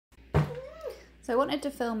So I wanted to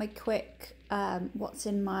film a quick what's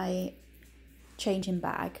in my changing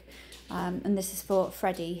bag, and this is for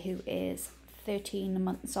Freddie, who is 13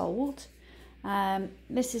 months old.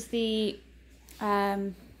 This is the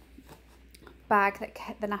bag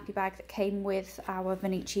the nappy bag that came with our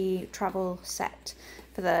Venicci travel set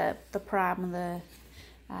for the pram and the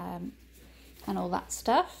and all that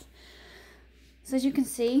stuff. So as you can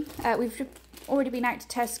see, we've already been out to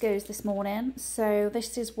Tesco's this morning, so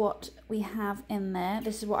this is what we have in there.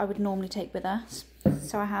 This is what I would normally take with us.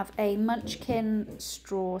 So I have a Munchkin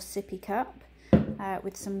straw sippy cup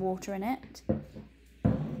with some water in it.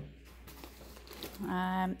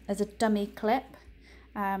 There's a dummy clip.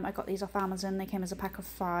 I got these off Amazon. They came as a pack of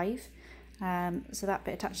 5. So that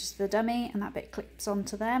bit attaches to the dummy and that bit clips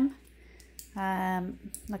onto them,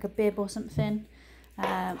 like a bib or something.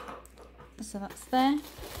 So that's there.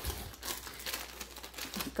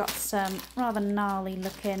 I've got some rather gnarly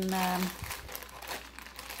looking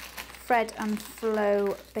Fred and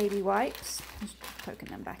Flo baby wipes. Just poking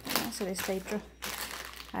them back in there so they stay dry.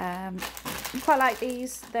 I quite like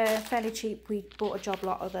these. They're fairly cheap. We bought a job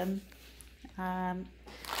lot of them a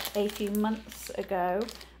few months ago.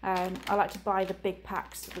 I like to buy the big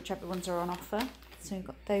packs, whichever ones are on offer. So we've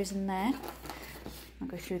got those in there. I'll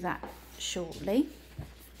go through that shortly.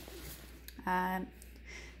 I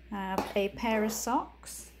have a pair of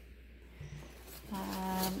socks,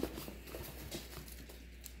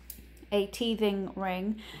 a teething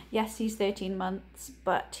ring. Yes, he's 13 months,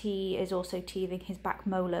 but he is also teething his back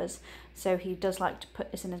molars, so he does like to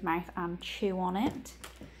put this in his mouth and chew on it.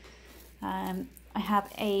 I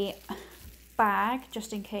have a bag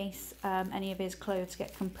just in case any of his clothes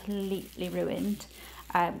get completely ruined,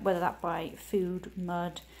 whether that by food,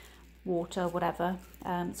 mud, water, whatever.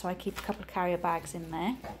 So I keep a couple of carrier bags in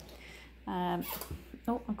there.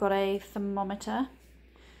 Oh, I've got a thermometer,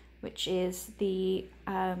 which is the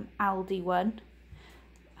Aldi one.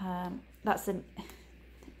 You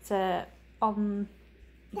can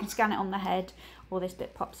scan it on the head, or this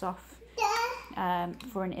bit pops off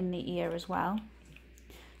for an in the ear as well.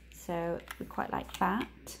 So we quite like that.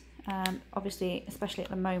 Obviously, especially at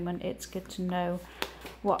the moment, it's good to know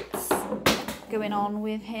what's going on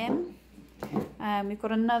with him. We've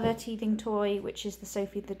got another teething toy, which is the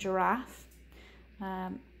Sophie the giraffe.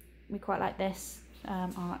 We quite like this.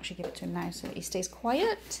 I'll actually give it to him now so that he stays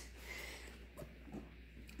quiet.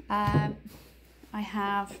 I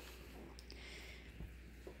have,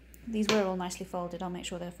 these were all nicely folded. I'll make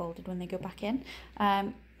sure they're folded when they go back in.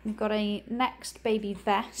 We've got a Next baby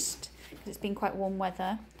vest because it's been quite warm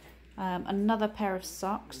weather. Another pair of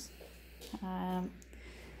socks, and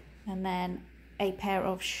then a pair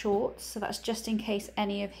of shorts. So that's just in case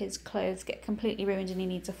any of his clothes get completely ruined and he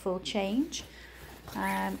needs a full change.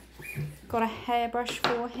 Got a hairbrush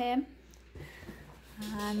for him,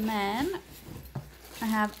 and then I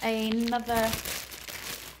have another.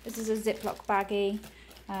 This is a Ziploc baggie.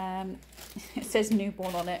 It says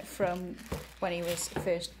newborn on it from when he was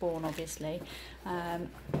first born, obviously, and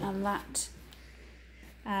that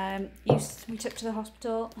we took to the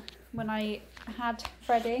hospital when I had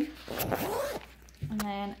Freddie. And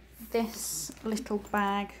then this little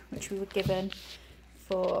bag, which we were given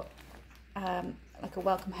for like a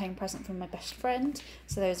welcome home present from my best friend.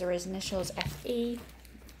 So those are his initials, FE.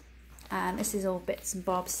 And this is all bits and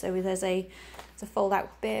bobs. So it's a fold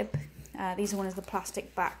out bib. These are one of the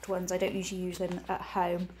plastic backed ones. I don't usually use them at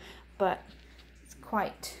home, but it's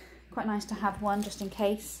quite nice to have one just in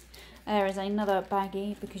case. There is another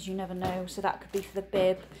baggie because you never know. So that could be for the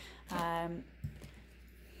bib.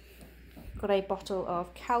 Got a bottle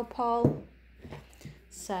of Calpol,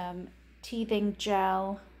 some teething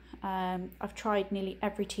gel. I've tried nearly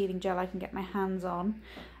every teething gel I can get my hands on.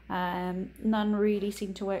 None really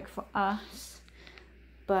seem to work for us,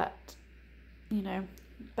 but you know,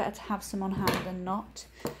 better to have some on hand than not.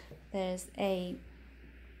 There's a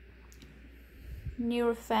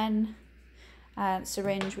Nurofen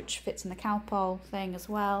syringe which fits in the Calpol thing as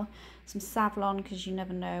well. Some Savlon because you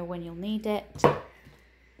never know when you'll need it.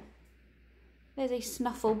 There's a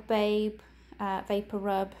Snuffle Babe vapor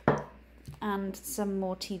rub and some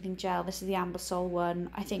more teething gel. This is the Ambisol one.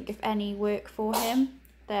 I think if any work for him,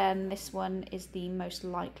 then this one is the most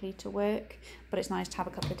likely to work, but it's nice to have a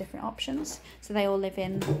couple of different options. So they all live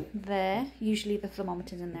in there. Usually the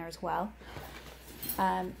thermometer's in there as well.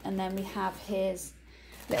 And then we have his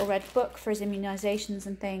little red book for his immunisations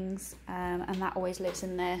and things, and that always lives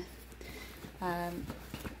in there.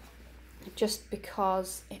 Just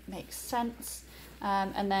because it makes sense.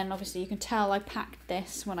 And then obviously you can tell I packed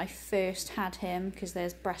this when I first had him because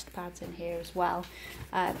there's breast pads in here as well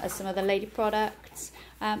as some other lady products.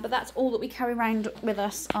 But that's all that we carry around with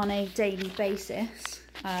us on a daily basis.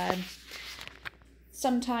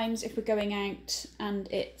 Sometimes if we're going out and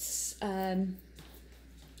it's going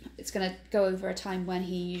to go over a time when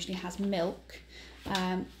he usually has milk,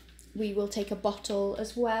 we will take a bottle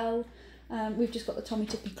as well. We've just got the Tommy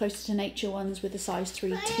Tippy Closer to Nature ones with a size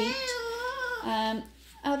 3 teat.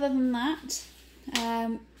 Other than that,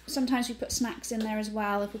 sometimes we put snacks in there as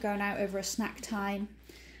well if we're going out over a snack time.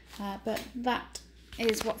 But that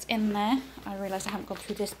is what's in there. I realise I haven't gone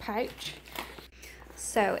through this pouch.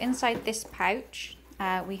 So inside this pouch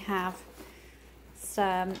we have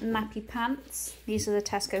some nappy pants. These are the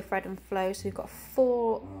Tesco Fred and Flow, so we've got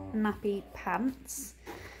 4 nappy pants.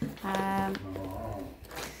 I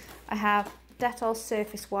have Dettol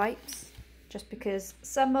surface wipes, just because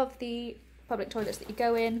some of the public toilets that you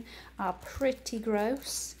go in are pretty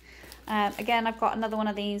gross. Again, I've got another one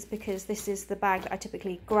of these because this is the bag that I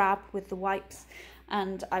typically grab with the wipes,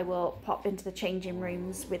 and I will pop into the changing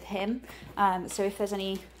rooms with him. So if there's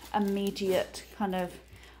any immediate kind of,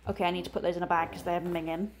 okay, I need to put those in a bag because they're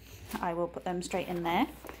minging, I will put them straight in there.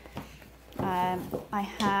 I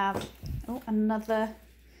have another,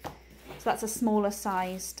 so that's a smaller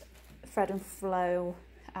sized Fred and Flow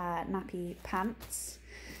nappy pants.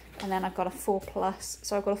 And then I've got a 4+,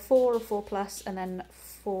 so I've got a 4, a 4+, and then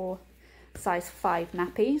 4 size 5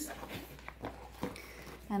 nappies.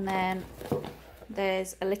 And then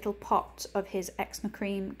there's a little pot of his eczema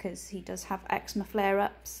cream because he does have eczema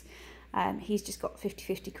flare-ups. He's just got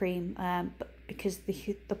 50/50 cream, but because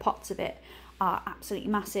the pots of it are absolutely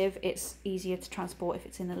massive, it's easier to transport if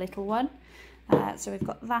it's in a little one. So we've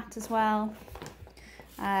got that as well.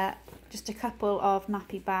 Just a couple of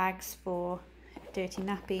nappy bags for dirty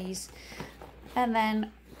nappies, and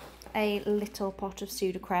then a little pot of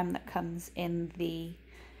Sudocrem that comes in the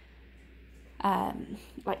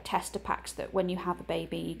like tester packs that when you have a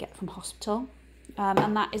baby you get from hospital,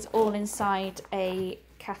 and that is all inside a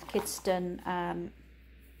Cath Kidston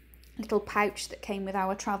little pouch that came with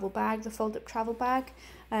our travel bag, the fold-up travel bag.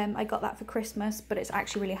 I got that for Christmas, but it's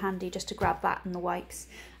actually really handy just to grab that and the wipes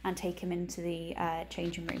and take him into the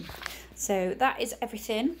changing room. So that is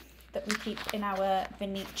everything that we keep in our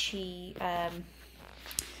Venicci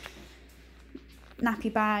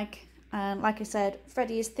nappy bag. Like I said,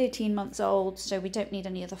 Freddie is 13 months old, so we don't need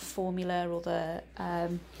any other formula or the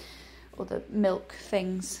milk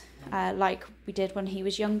things like we did when he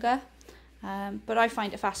was younger. But I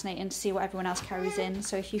find it fascinating to see what everyone else carries in.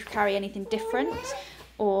 So if you carry anything different,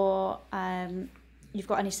 or you've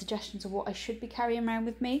got any suggestions of what I should be carrying around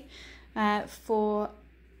with me for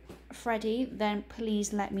Freddie, then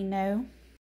please let me know.